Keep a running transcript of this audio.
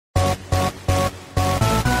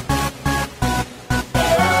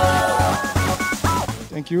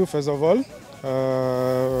Thank you, first of all,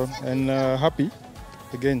 and happy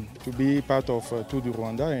again to be part of Tour du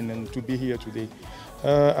Rwanda and to be here today.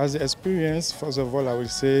 As an experience, first of all, I will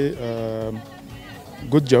say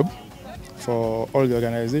good job for all the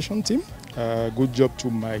organization team. Good job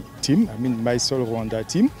to my team, I mean MySol Rwanda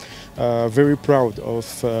team. Very proud of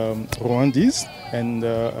Rwandese and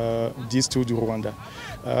this Tour du Rwanda.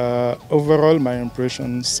 Overall, my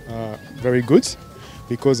impressions are very good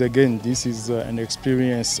because again, this is an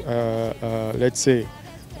experience, let's say,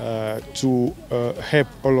 to help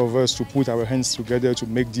all of us to put our hands together to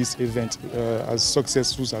make this event as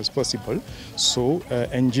successful as possible. So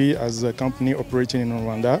NG, as a company operating in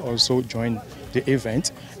Rwanda, also joined the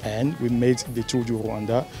event, and we made the Tour du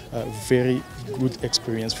Rwanda a very good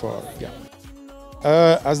experience for us.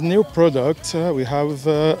 Yeah. As new product, we have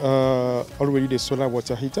already the solar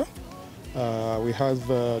water heater. We have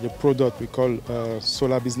the product we call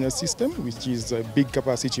solar business system, which is a big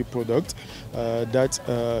capacity product that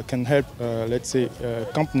can help, let's say,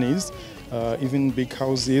 companies, even big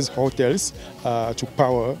houses, hotels, to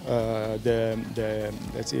power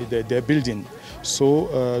their building. So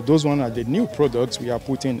those one are the new products we are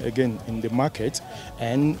putting again in the market,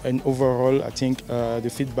 and overall I think the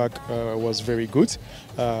feedback was very good.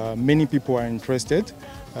 Many people are interested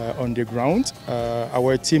on the ground.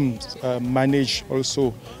 Our teams manage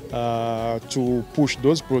also to push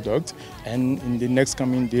those products, and in the next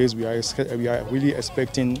coming days we are really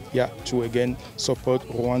expecting to again support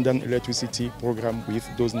Rwandan electricity program with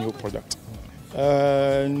those new products.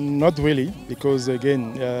 Not really, because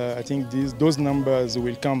again, I think those numbers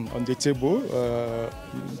will come on the table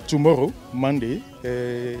tomorrow, Monday.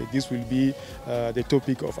 This will be the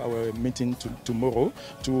topic of our meeting tomorrow,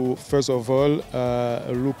 to first of all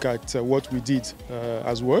look at what we did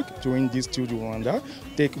as work during this Tour du Rwanda,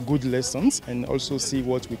 take good lessons, and also see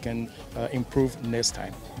what we can improve next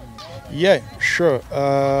time. Yeah, sure.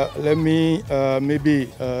 Let me maybe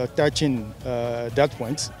touch in that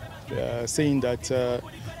point. Saying that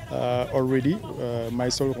already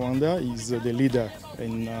MySol Rwanda is the leader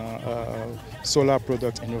in solar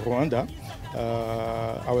products in Rwanda.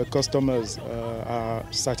 Our customers are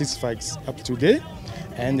satisfied up to date,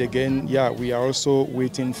 and again, we are also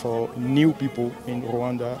waiting for new people in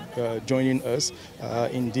Rwanda joining us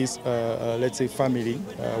in this, let's say, family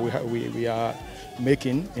we are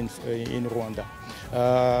making in Rwanda.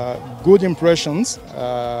 Good impressions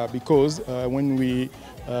because when we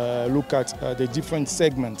look at the different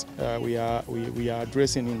segments we are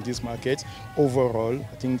addressing in this market, overall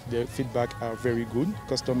I think the feedback are very good.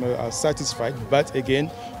 Customers are satisfied, but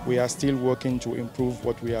again we are still working to improve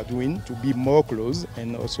what we are doing to be more close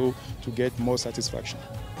and also to get more satisfaction.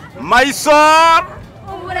 MySol!